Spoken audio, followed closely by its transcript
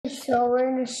So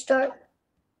we're gonna start.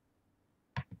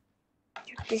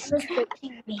 You're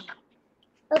distracting me.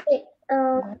 Okay.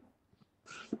 Let's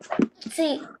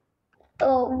see.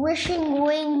 Wishing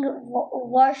Wing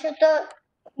Varshita.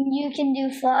 You can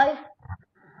do 5.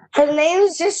 Her name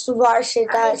is just I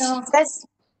Varshita. know.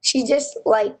 She just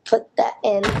like put that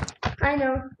in. I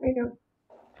know.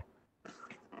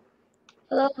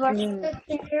 Hello, Varshita. Can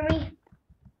you hear me?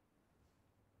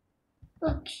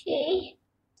 Okay.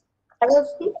 I don't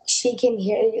think she can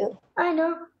hear you. I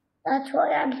know. That's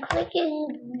why I'm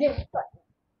clicking this button.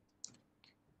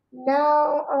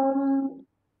 Now,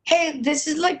 Hey, this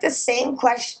is like the same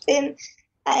question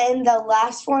and the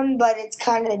last one, but it's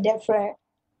kind of different.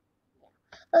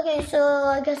 okay, so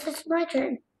I guess it's my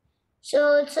turn.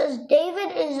 So it says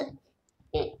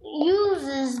it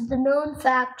uses the known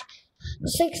fact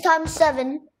 6 times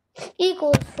 7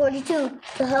 equals 42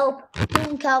 to help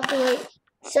him calculate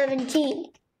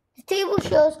 17. The table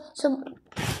shows some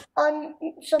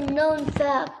known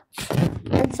facts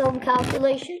and some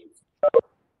calculations.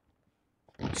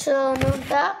 So known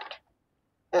fact.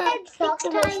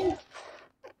 Calculation.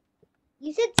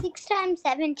 You said 6 times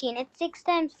 17. It's 6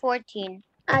 times 14.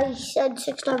 I said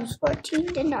 6 times 14,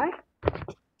 didn't I?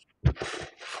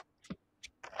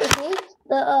 Okay,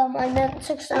 I meant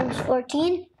 6 times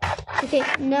 14. Okay,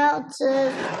 now it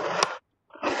says,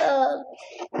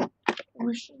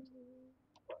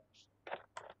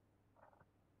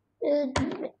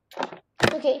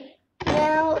 okay,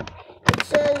 now it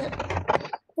says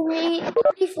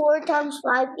 34 times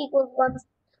 5 equals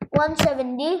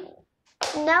 170.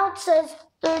 Now it says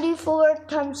 34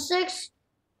 times 6.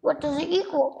 What does it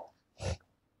equal?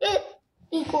 It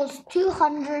equals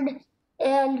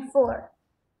 204.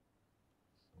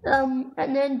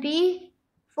 And then B,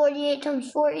 48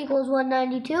 times 4 equals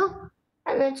 192.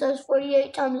 And then it says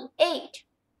 48 times 8.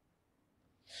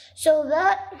 So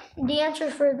the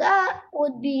answer for that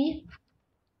would be,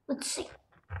 let's see.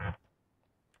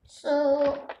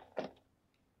 So,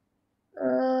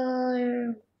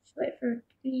 just wait for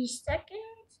 3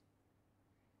 seconds.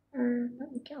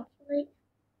 Let me calculate.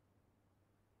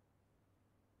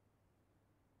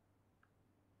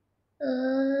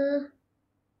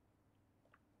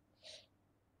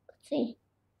 Let's see.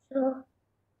 So,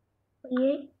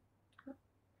 48.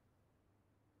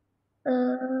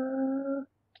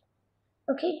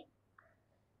 Okay.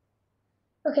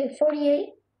 Okay,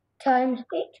 48 times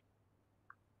 8.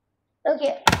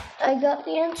 Okay, I got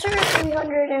the answer,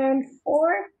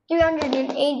 384,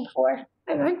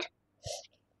 I meant.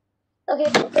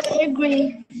 Okay. I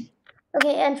agree.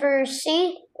 Okay, and for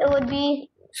C, it would be,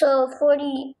 so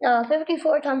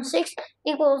 54 times 6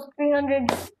 equals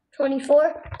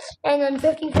 324, and then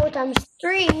 54 times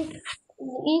 3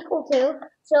 equal to,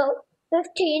 so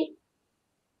 15,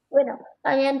 wait no,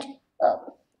 I meant,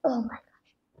 oh my gosh,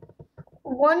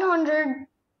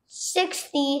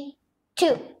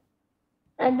 162.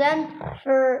 And then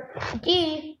for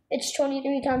D, it's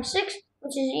 23 times 6,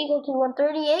 which is equal to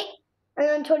 138, and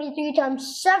then 23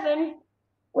 times 7,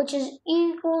 which is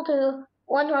equal to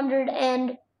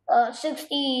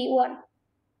 161.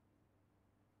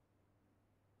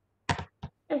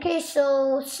 Okay,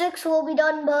 so 6 will be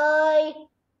done by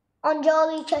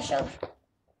Anjali Keshav.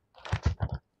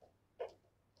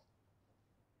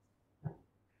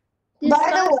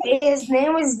 By the way, his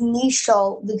name is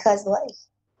Nishal because like.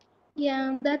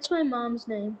 Yeah, that's my mom's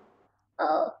name.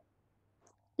 Oh.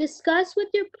 Discuss with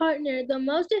your partner the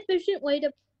most efficient way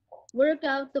to work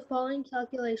out the following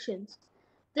calculations.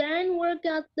 Then work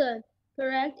out the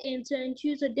correct answer and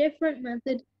choose a different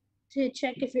method to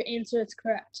check if your answer is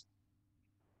correct.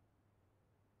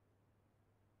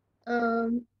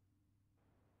 Should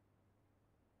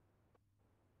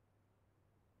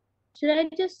I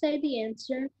just say the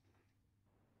answer?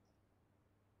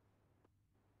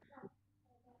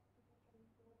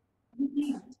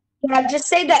 Yeah, just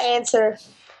say the answer.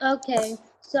 Okay,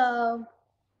 so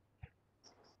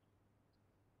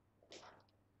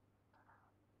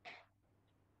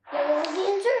What was the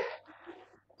answer?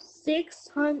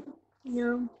 600,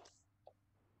 no.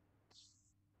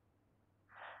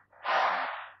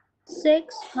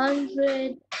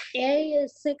 600, A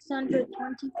is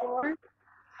 624.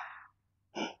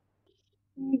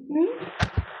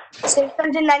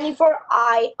 694,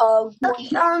 I agree. Okay,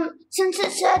 since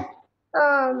it said,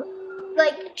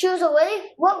 like, choose a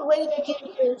way, what way did you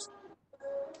choose?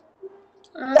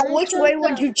 Which way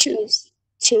would you choose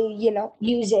to,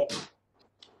 use it?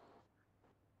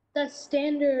 The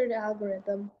standard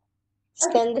algorithm.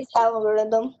 Standard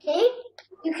algorithm. Okay,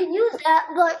 you can use that,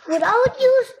 but what I would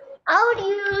use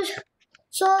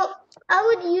So I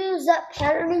would use that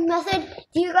patterning method.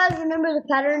 Do you guys remember the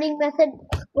patterning method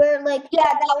where like Yeah,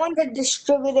 that one's a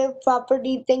distributive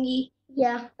property thingy,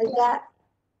 yeah. like that.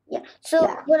 Yeah. So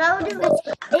Yeah. what I would do is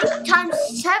 8 times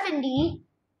 70.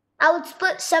 I would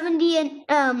split 70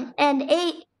 and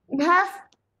 8 in half.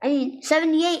 I mean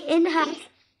 78 in half.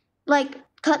 Like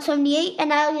cut 78,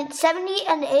 and I'll get 70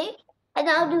 and 8, and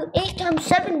I'll do 8 times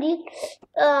 70.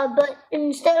 But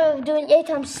instead of doing 8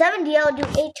 times 70, I'll do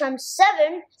 8 times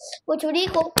 7, which would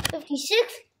equal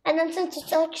 56. And then since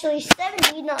it's actually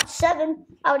 70, not 7,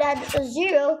 I would add a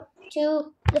 0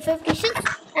 to the 56,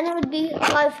 and it would be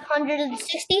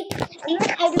 560. And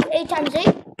then I do 8 times 8,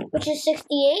 which is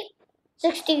 68,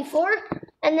 64,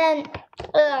 and then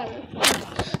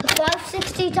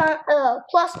 560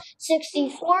 plus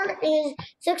 64 is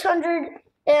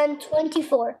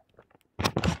 624.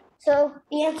 So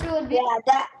the answer would be Yeah,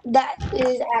 that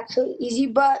is actually easy,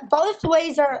 but both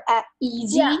ways are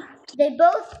easy. yeah. They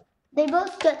both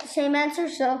get the same answer,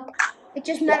 so it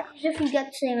just matters if you get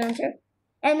the same answer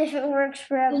and if it works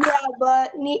for everyone. Yeah,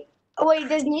 but wait,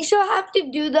 does Nisha have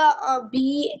to do the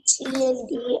B, C, and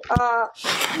D?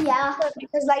 Yeah.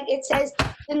 Because like it says,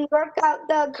 then work out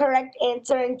the correct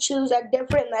answer and choose a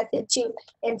different method to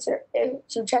answer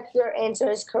to check your answer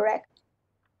is correct.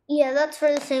 Yeah, that's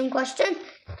for the same question.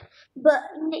 But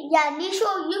yeah,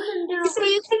 Nisha, you can do So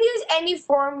you can use any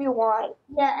form you want.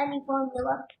 any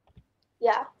formula.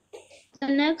 Yeah. The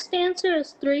next answer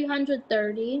is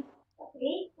 330.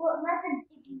 Okay. What method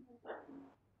did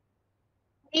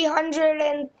you use?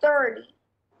 330.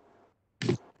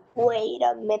 Wait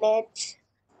a minute.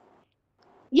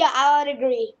 Yeah, I would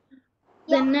agree.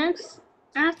 The next,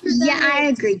 after that, Yeah, I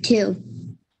agree too.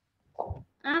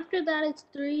 after that it's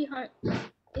 300.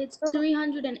 It's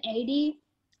 380.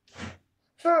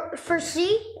 For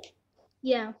C?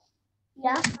 Yeah,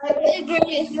 Yeah. I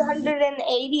agree.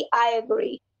 380. I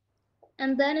agree.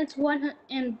 and then it's 100,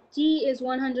 and D is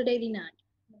 189.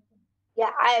 Yeah,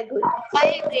 I agree.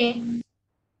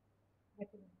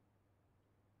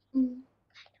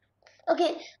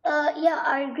 Okay. Yeah,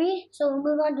 I agree. So we'll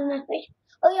move on to the next page.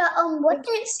 Oh yeah. What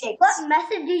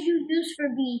method did you use for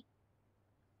B?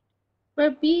 For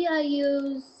B, I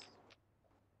use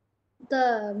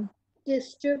the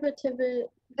distributive The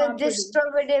property.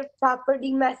 distributive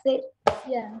property method.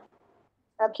 Yeah.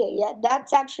 Okay, yeah,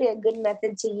 that's actually a good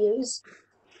method to use.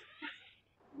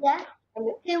 Yeah.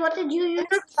 Okay. What did you use? If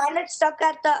you're kind of stuck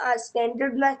at the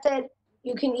standard method,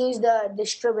 you can use the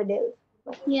distributive.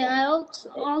 Yeah, I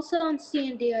also on C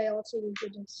and D, I also use the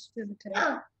distributive.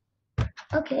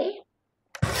 Okay.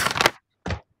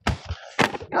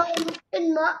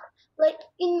 In my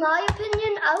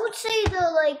opinion, I would say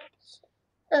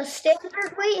the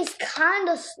standard way is kind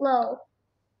of slow.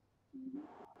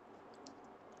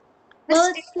 The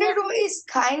standard way is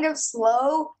kind of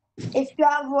slow if you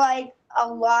have like a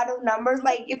lot of numbers.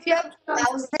 Like if you have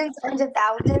thousands and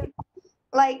 1,000,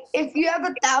 like if you have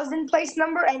 1,000 place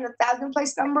number and 1,000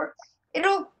 place number,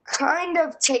 it'll kind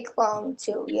of take long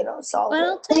to solve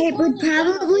it. It would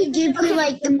probably give you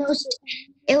like the most.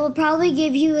 It would probably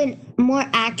give you a more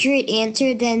accurate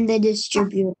answer than the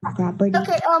distributive property.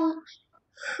 Okay.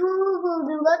 Who will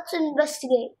do? Let's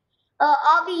investigate.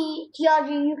 Avi,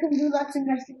 Tiaji, you can do. Let's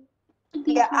investigate.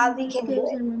 Yeah, Avi can do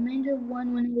Gives it. a remainder of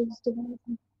 1 when it is divided.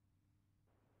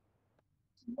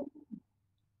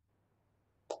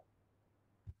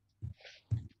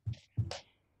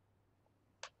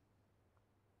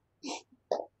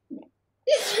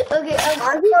 Okay.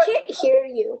 Avi can't hear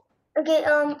you. Okay.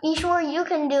 Ishwar, you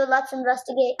can do. Let's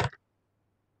investigate.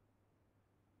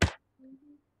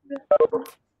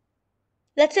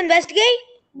 Let's investigate.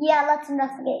 Yeah, let's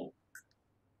investigate.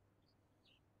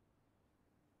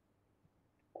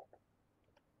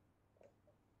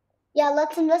 Yeah,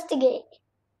 let's investigate.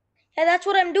 Yeah, that's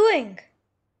what I'm doing.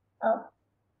 Oh.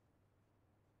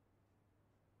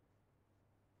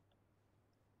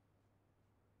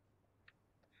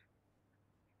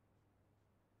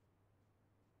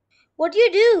 What do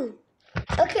you do?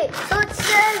 Okay, so it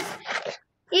says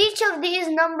each of these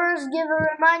numbers give a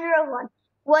remainder of 1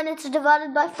 when it's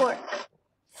divided by 4.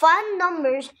 Find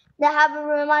numbers that have a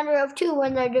remainder of 2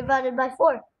 when they're divided by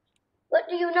 4. What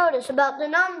do you notice about the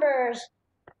numbers?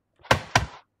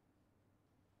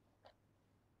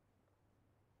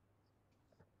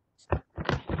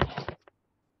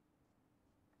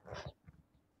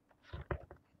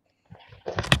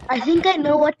 I think I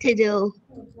know what to do.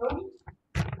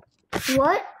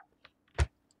 What?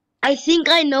 I think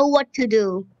I know what to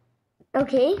do.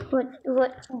 Okay,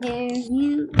 what do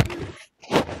you?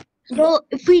 So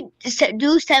if we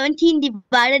do 17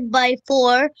 divided by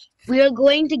 4, we are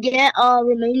going to get a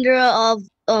remainder of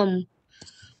 1.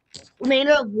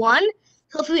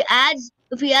 So if we add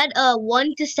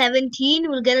 1 to 17,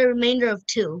 we'll get a remainder of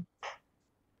 2.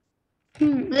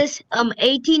 This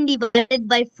 18 divided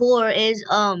by 4 is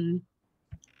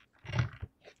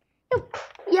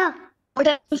Yeah. 4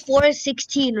 times 4 is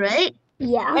 16, right?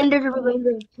 Yeah. And there's a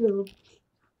remainder of 2.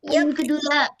 And Yep. we could do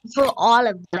that for all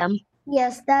of them,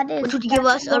 Yes, that is. which would give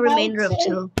us a what I would remainder of say.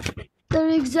 2.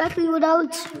 That's exactly what I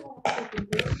would say.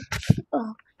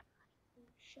 Oh.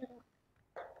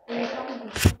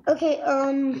 Okay,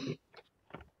 I'm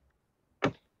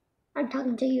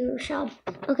talking to you, Rashad.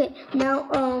 Okay, now,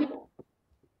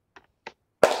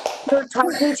 You're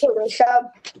talking to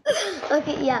Rishabh.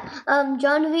 okay, yeah.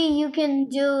 John V, you can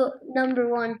do number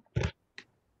 1.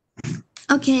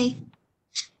 Okay.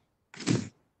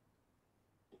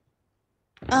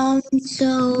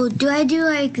 So do I do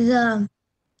like the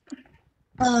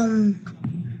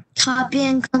copy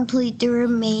and complete the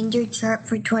remainder chart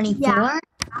for 24?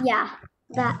 Yeah,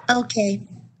 that. Okay.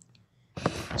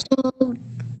 So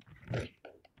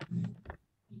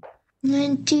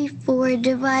 24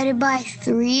 divided by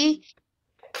 3,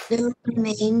 the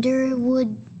remainder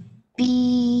would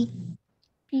be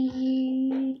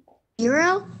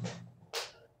 0.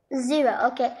 0.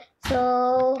 Okay,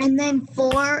 so. And then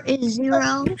 4 is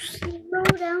 0. Slow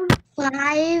down.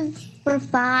 5 for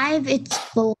 5, it's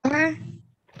 4.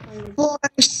 For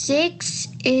 6,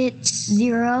 it's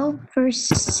 0. For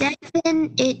 7,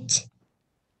 it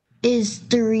is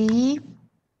 3.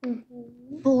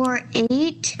 For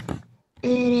 8, it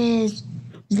is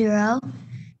 0.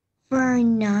 For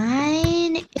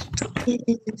 9, it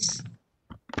is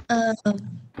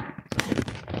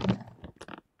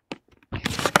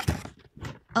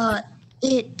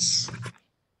it's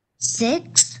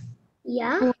 6.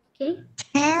 Yeah, okay.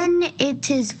 10, it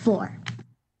is 4.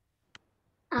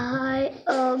 I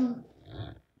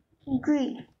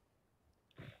agree.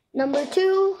 Number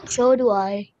 2. So do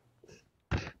I.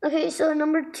 Okay, so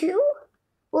number 2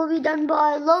 will be done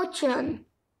by Lochan.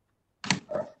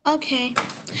 Okay.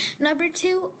 Number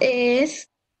 2 is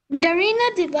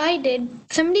Darina divided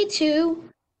 72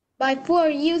 by 4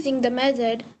 using the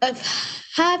method of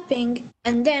halving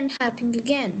and then halving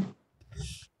again.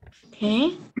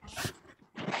 Okay.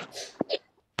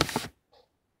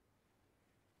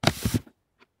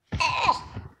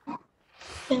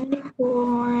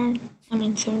 I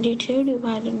mean 72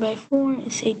 divided by 4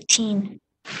 is 18.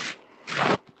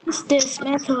 Use this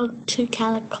method to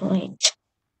calculate.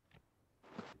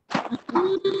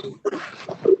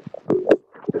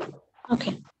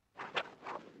 Okay.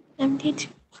 72.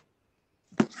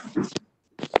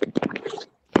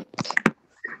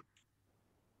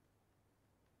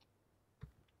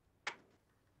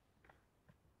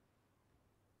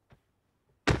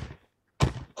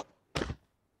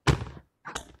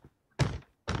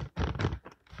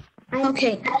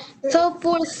 Okay, so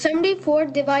for 74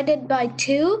 divided by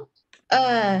 2,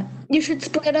 you should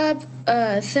split up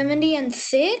 70 and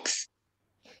 6.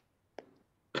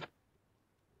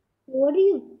 What are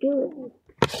you doing?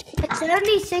 It's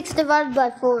 76 divided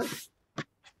by 4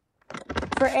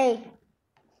 for A.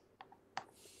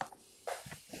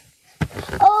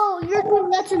 Oh, you're doing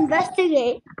let's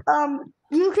investigate.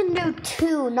 You can do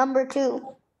 2, number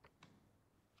 2.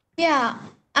 Yeah,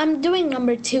 I'm doing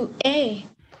number 2A.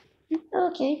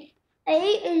 Okay. A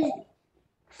is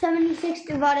 76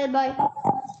 divided by.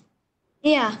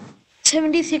 Yeah,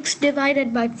 76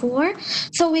 divided by 4.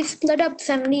 So we split up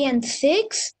 70 and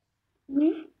 6.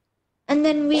 And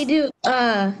then we do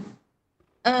 7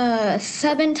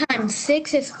 times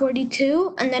 6 is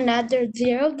 42, and then add their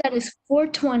 0, that is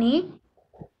 420.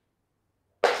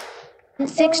 And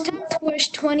 6 times 4 is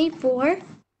 24.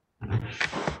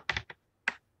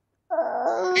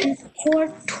 And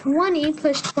 420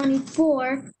 plus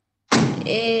 24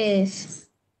 is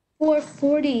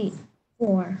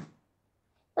 444.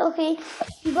 Okay,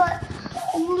 but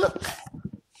look.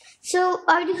 So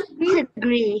I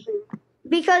disagree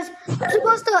because you're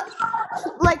supposed to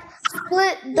like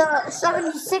split the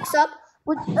 76 up,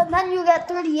 and then you get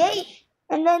 38,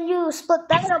 and then you split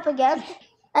that up again,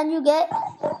 and you get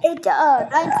 19.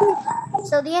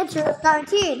 So the answer is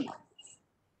 19.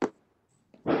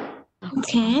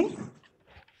 Okay.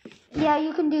 Yeah,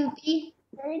 you can do B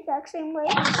the exact same way.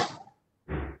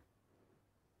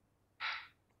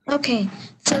 Okay,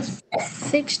 so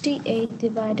 68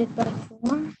 divided by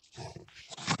 4.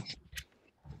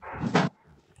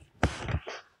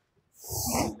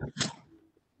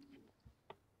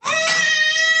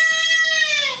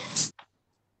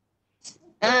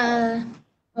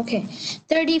 Okay,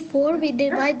 34, we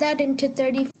divide that into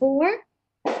 34.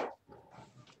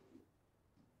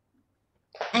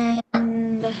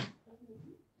 And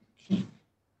okay,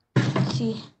 let's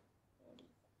see.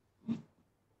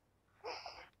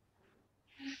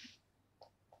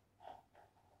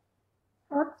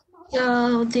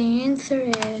 So the answer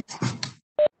is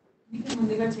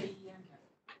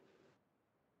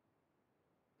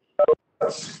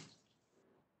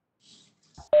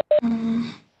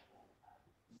um,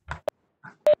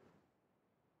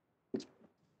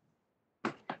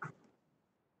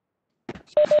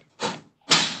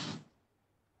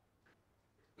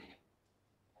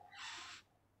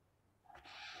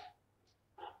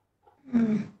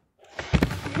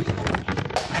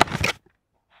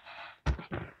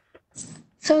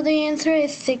 so the answer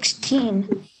is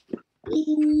 16.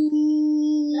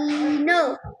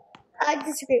 No, I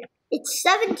disagree. It's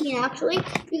 17 actually,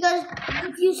 because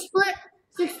if you split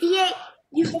 68,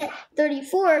 you get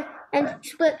 34, and if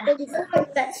you split 34, you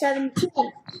get 17.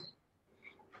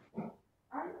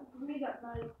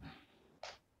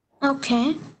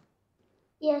 Okay.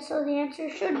 Yeah, so the answer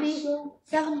should be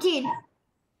 17.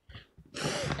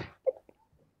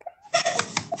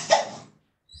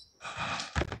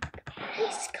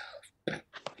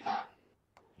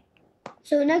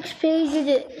 So next page it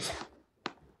is.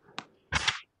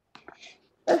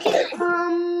 Okay,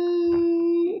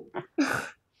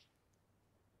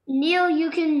 Neil, you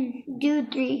can do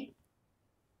 3.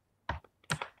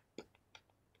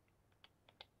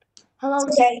 Hello.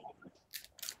 Okay.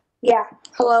 Yeah.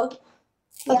 Hello.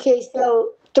 Okay,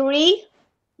 so 3.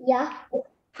 Yeah.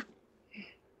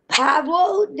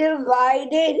 Pablo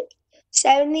divided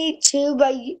 72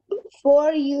 by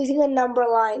 4 using a number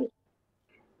line.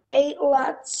 8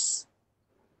 lots,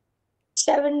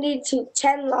 72,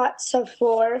 10 lots of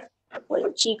 4,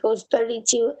 which equals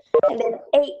 32, and then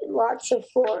 8 lots of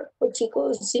 4, which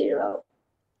equals 0.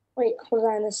 Wait, hold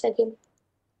on a second.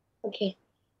 Okay.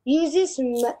 Use this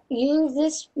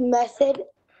method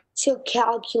to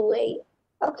calculate.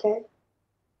 Okay.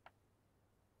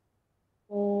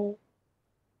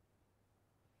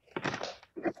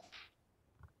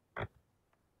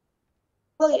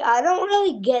 Wait, I don't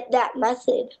really get that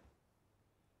method.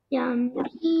 Yeah,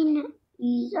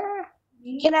 easier.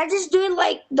 Can I just do it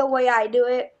like the way I do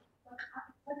it?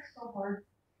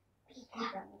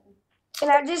 Can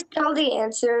I just tell the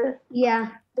answer?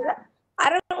 Yeah. I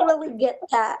don't really get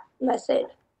that method.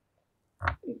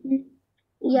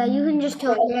 Yeah, you can just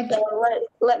tell the answer. So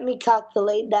let me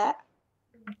calculate that.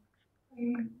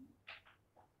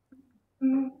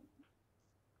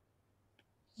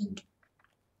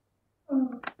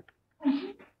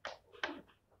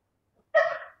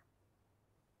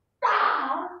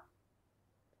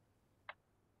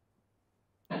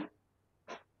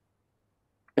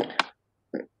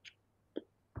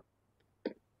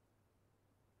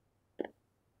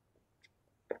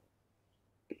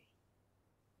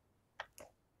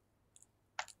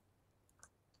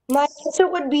 My answer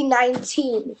would be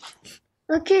 19.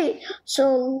 Okay,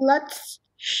 so let's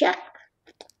check.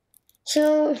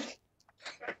 So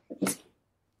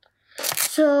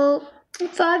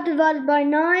 5 divided by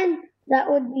 9, that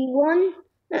would be 1,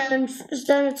 and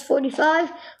then it's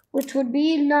 45, which would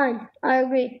be 9. I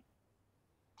agree.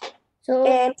 So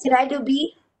And can I do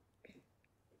B?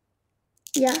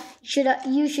 yeah,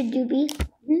 you should do B.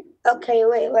 Okay,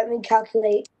 wait, let me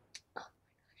calculate.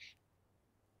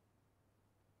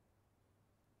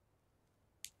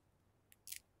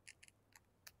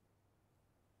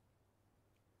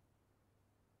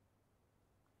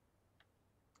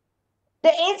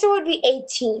 The answer would be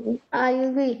 18. I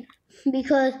agree,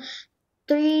 because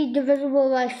 3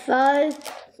 divisible by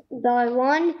 5 by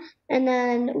 1, and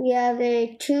then we have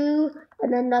a 2,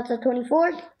 and then that's a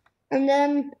 24, and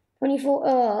then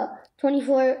 24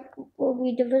 will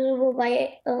be divisible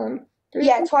by 3.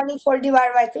 Yeah, 24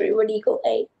 divided by 3 would equal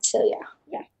 8. So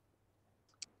yeah.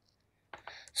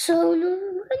 So no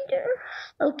wonder.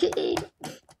 Okay,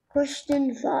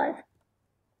 question 5.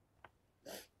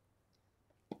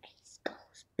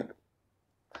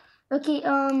 Okay,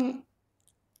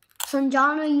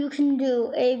 Sanjana, you can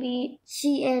do A, B,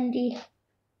 C, and D.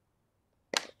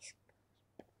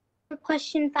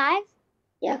 Question 5.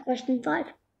 Yeah, question 5.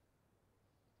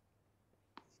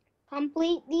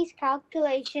 Complete these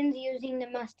calculations using the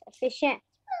most efficient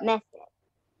method.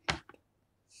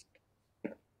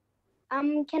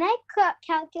 Can I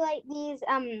calculate these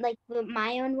like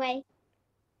my own way?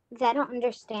 Because I don't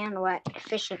understand what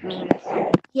efficient means.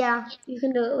 Yeah, you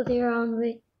can do it with your own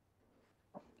way.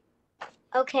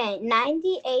 Okay,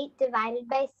 98 divided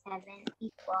by 7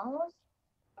 equals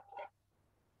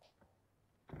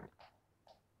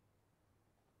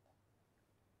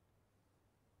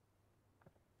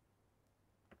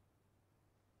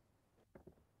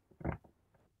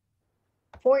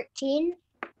 14.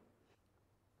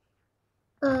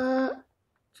 So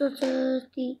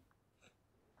 30.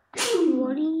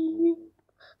 40.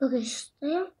 Okay,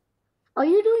 Sam. Are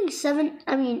you doing 7?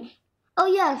 I mean, oh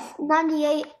yeah,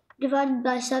 98 divided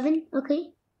by 7.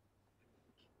 Okay.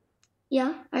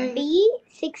 Yeah. B,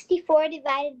 64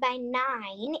 divided by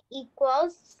 9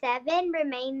 equals 7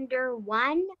 remainder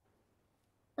 1.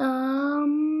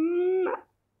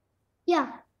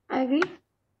 Yeah, I agree.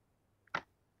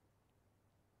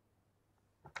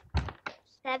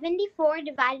 74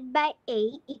 divided by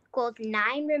 8 equals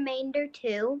 9 remainder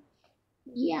 2.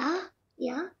 Yeah,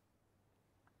 yeah.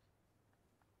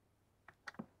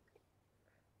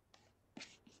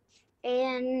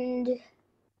 And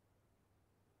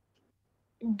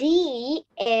D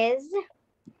is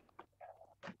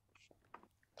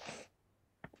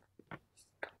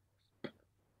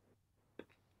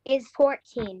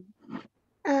 14.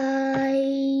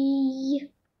 I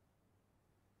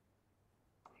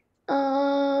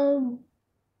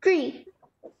agree.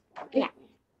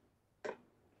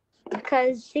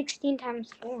 Because 16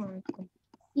 times 4.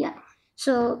 Yeah.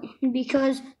 So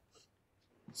because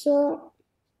if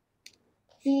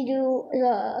you do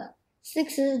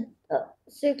 6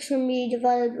 can be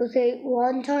divided with 8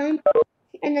 one time,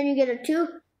 and then you get a 2,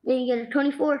 then you get a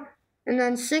 24, and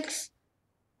then 6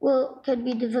 could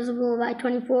be divisible by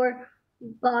 24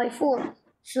 by 4.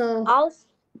 So Also,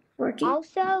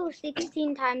 14.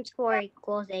 16 times 4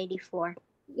 equals 84.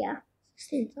 Yeah,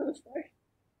 16 times 4.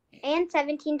 And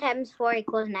 17 times 4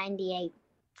 equals 98.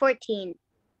 14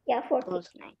 Yeah, 14. equals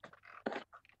 9.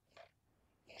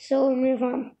 So we move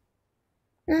on.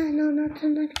 No, not to the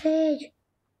next page.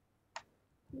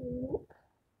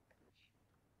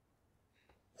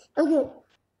 Okay.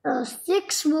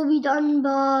 6 will be done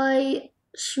by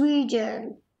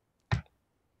Srijan.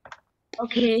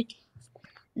 Okay.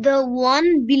 The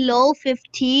one below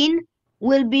 15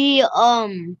 will be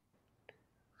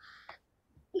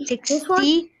 60. This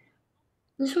one?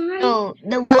 This one right? No,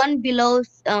 the one below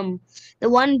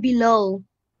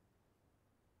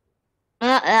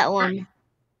not that one.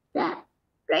 That.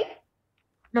 Right?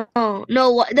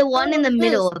 No, the one in the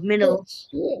middle. This.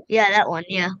 Yeah, that one,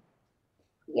 yeah.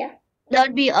 Yeah. That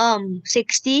would be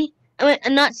 60. I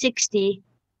mean, not 60.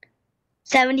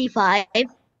 75.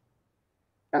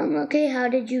 Okay, how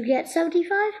did you get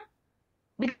 75?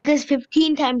 Because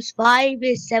 15 times 5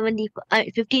 is 70.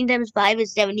 15 times 5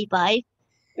 is 75.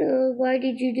 Why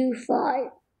did you do 5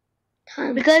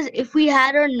 times? Because if we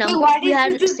had our number, Wait, why we did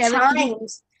had you do 70.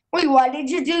 times? Wait, why did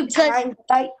you do times?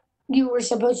 I thought you were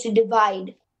supposed to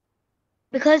divide.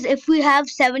 Because if we have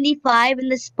 75 in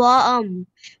the spot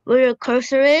where your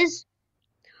cursor is,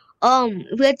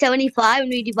 if we had 75 and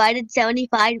we divided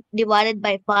 75 divided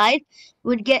by 5,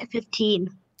 we'd get 15.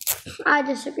 I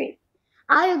disagree.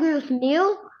 I agree with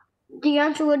Neil. The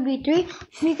answer would be 3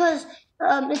 because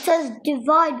it says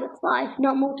divide with 5,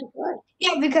 not multiply.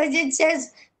 Yeah, because it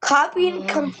says copy and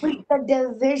complete the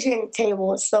division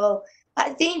table. So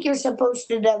I think you're supposed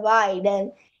to divide.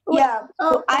 And yeah,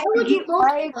 so I Why would you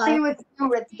multiply? agree with you,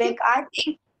 Ritvik. I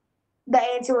think the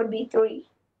answer would be 3.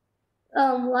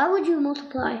 Why would you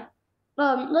multiply?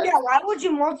 Let's Yeah, why would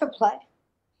you multiply?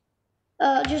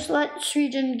 just let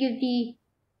Srijan give the,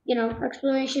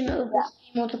 explanation of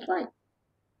multiply.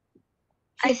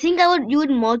 I think you would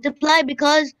multiply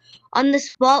because on the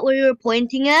spot where you were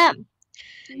pointing at,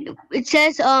 it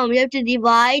says you have to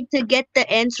divide to get the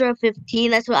answer of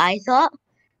 15. That's what I thought.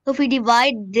 So if we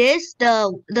divide this,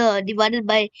 the divided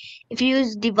by, if you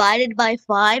use divided by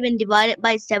 5 and divide it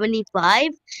by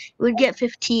 75, we'd get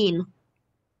 15.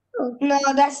 No,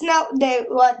 that's not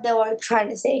what they were trying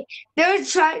to say. They were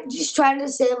just trying to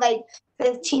say like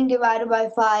 15 divided by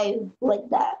 5, like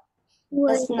that.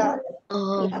 That's not.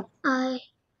 Yeah. I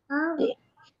have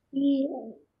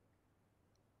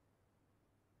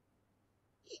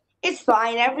It's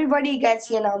fine. Everybody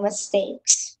gets,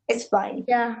 mistakes. It's fine.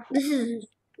 Yeah, this is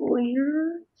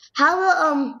weird. How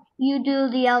about you do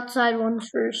the outside ones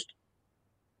first?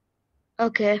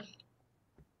 Okay.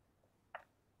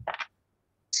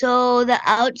 So the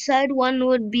outside one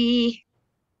would be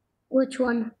Which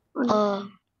one? the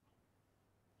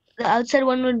outside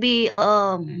one would be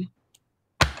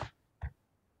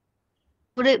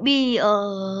would it be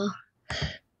would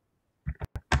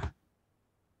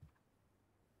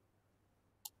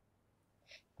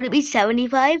it be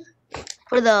 75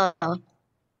 for the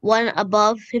one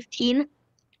above 15?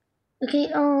 Okay,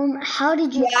 how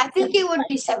did you? Yeah, I think it would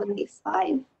be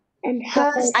 75. And how?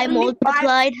 Because I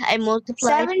multiplied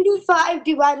 75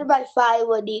 divided by 5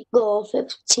 would equal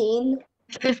 15.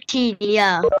 15,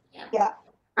 yeah. Yeah.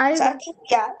 I So I think,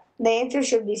 the answer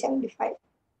should be 75.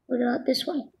 What about this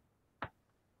one?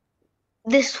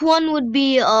 This one would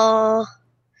be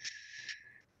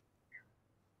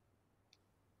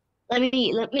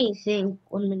let me think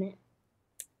 1 minute.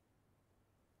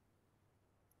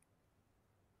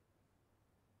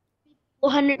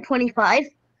 $425.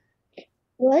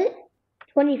 What?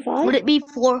 25? Would it be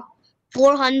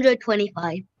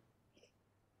 425?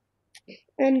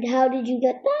 And how did you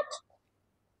get that?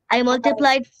 I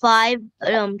multiplied 5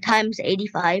 times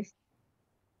 85.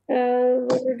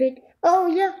 Where did? Oh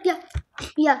yeah.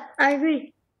 I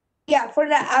agree. Yeah, for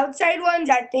the outside ones,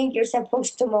 I think you're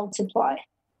supposed to multiply.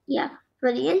 Yeah.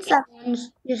 For the inside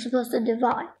ones, you're supposed to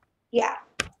divide. Yeah.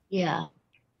 Yeah.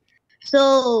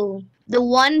 So the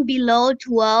one below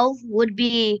 12 would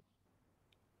be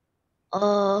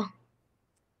would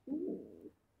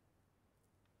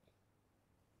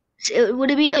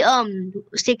it be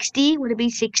 60? Would it be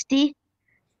 60?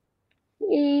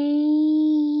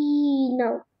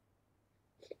 No.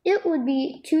 It would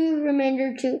be 2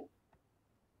 remainder 2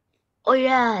 Oh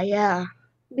yeah.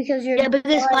 because you're Yeah,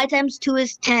 because 5 times 2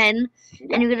 is 10,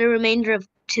 and you get a remainder of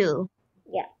 2.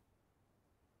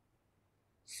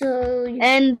 So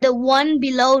And the one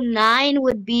below 9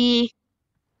 would be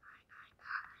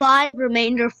 5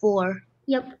 remainder 4.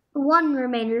 yep, 1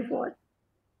 remainder 4.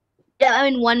 Yeah, I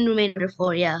mean 1 remainder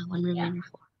 4. Yeah, 1 remainder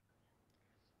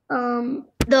 4.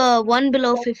 The one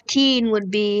below 15 would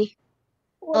be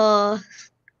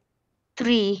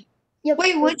 3. Yep.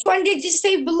 Wait, which one did you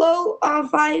say below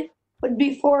 5 would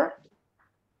be 4?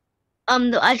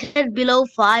 I said below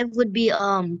 5 would be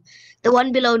the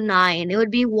one below 9. It would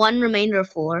be 1 remainder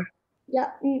 4.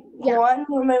 Yeah. 1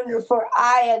 remainder 4.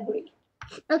 I agree.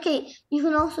 Okay, you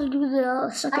can also do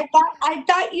the second. I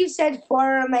thought you said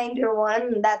 4 remainder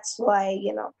 1. That's why,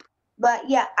 But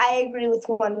yeah, I agree with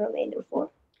 1 remainder 4.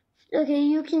 Okay,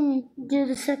 you can do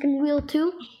the second wheel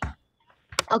too.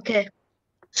 Okay.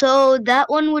 So that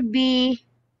one would be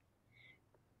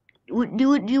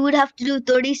you would have to do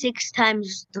 36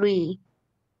 times 3,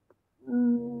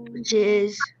 which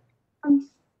is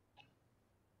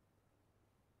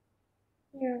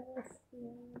Yeah.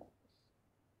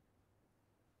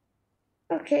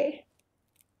 Okay.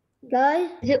 Guys,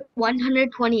 is it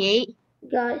 128?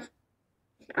 guys,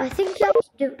 I think you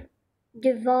have to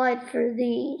divide for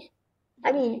these.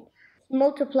 I mean,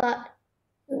 multiply.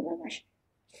 Oh my gosh.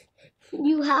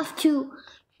 You have to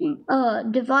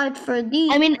divide for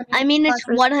these. I mean it's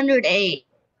 108.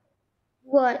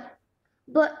 What?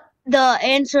 But The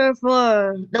answer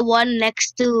for the one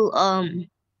next to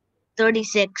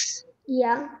 36.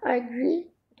 yeah, I agree.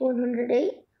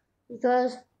 108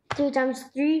 because 2 times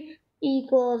 3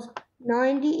 equals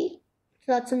 90.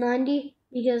 So that's a 90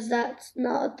 because that's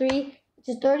not a 3. It's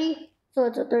a 30. So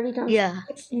it's a 30 times Yeah.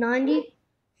 it's 90.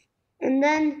 And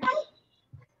then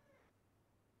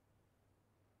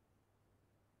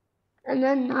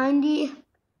 90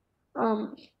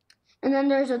 and then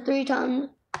there's a 3 times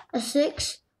a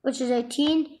 6, which is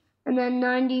 18, and then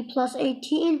 90 plus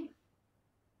 18.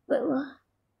 Wait, what?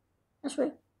 That's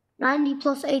right. 90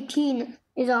 plus 18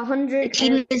 is 100.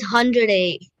 18 is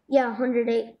 108. Yeah,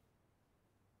 108.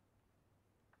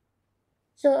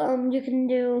 So you can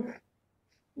do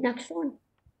next one.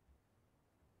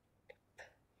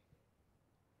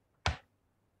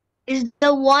 Is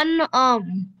the one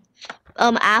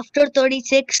after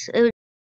 36